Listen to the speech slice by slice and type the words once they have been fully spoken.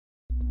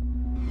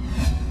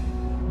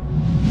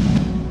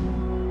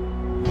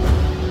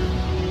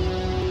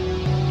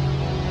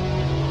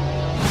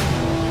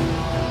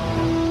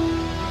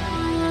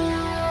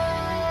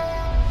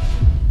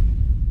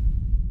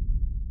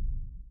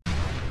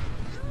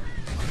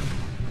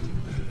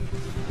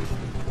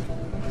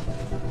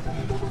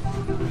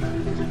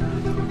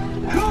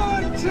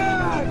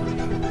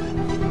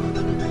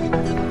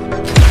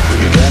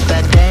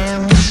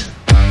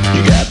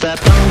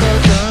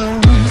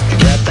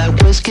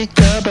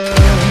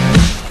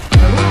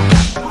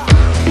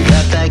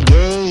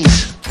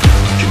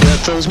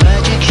those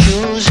magic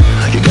shoes,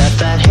 you got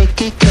that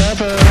hickey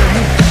cover.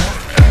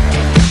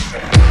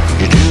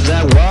 You do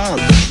that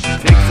walk,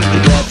 you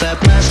got that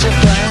master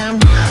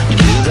plan. You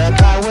do that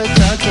power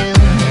talking.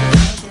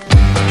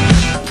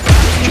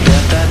 You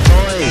got that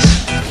voice,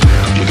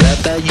 you got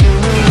that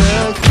human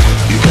look,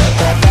 you got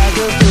that bag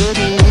of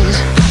goodies.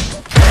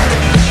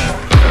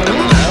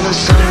 And now the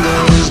sun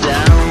goes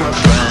down, my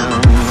friend,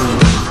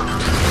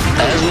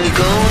 as we're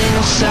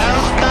going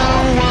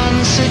southbound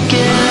once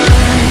again.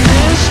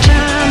 This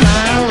time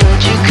I'll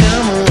let you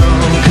come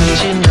along, 'cause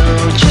you know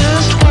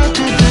just what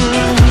to do.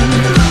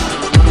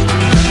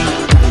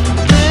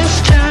 This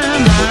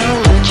time I'll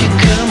let you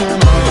come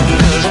along,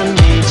 'cause I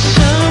need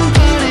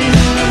somebody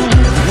new.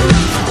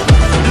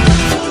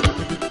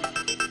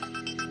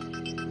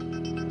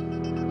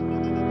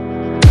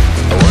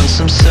 I want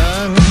some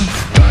sun,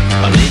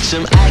 I need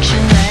some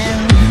action man,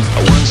 I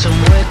want some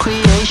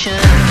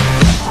recreation.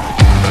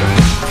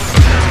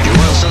 You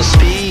want some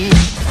speed,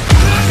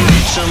 you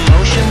need some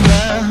motion,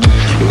 bruh.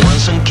 You want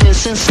some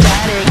kissing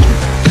static.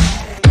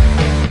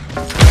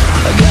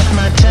 I got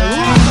my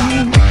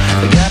time,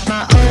 I got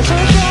my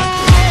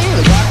overdrive,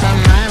 I got my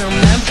mind on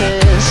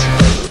Memphis.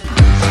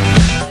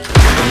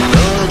 I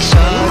know it's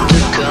hard to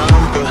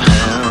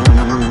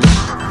comprehend,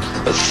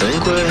 I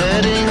think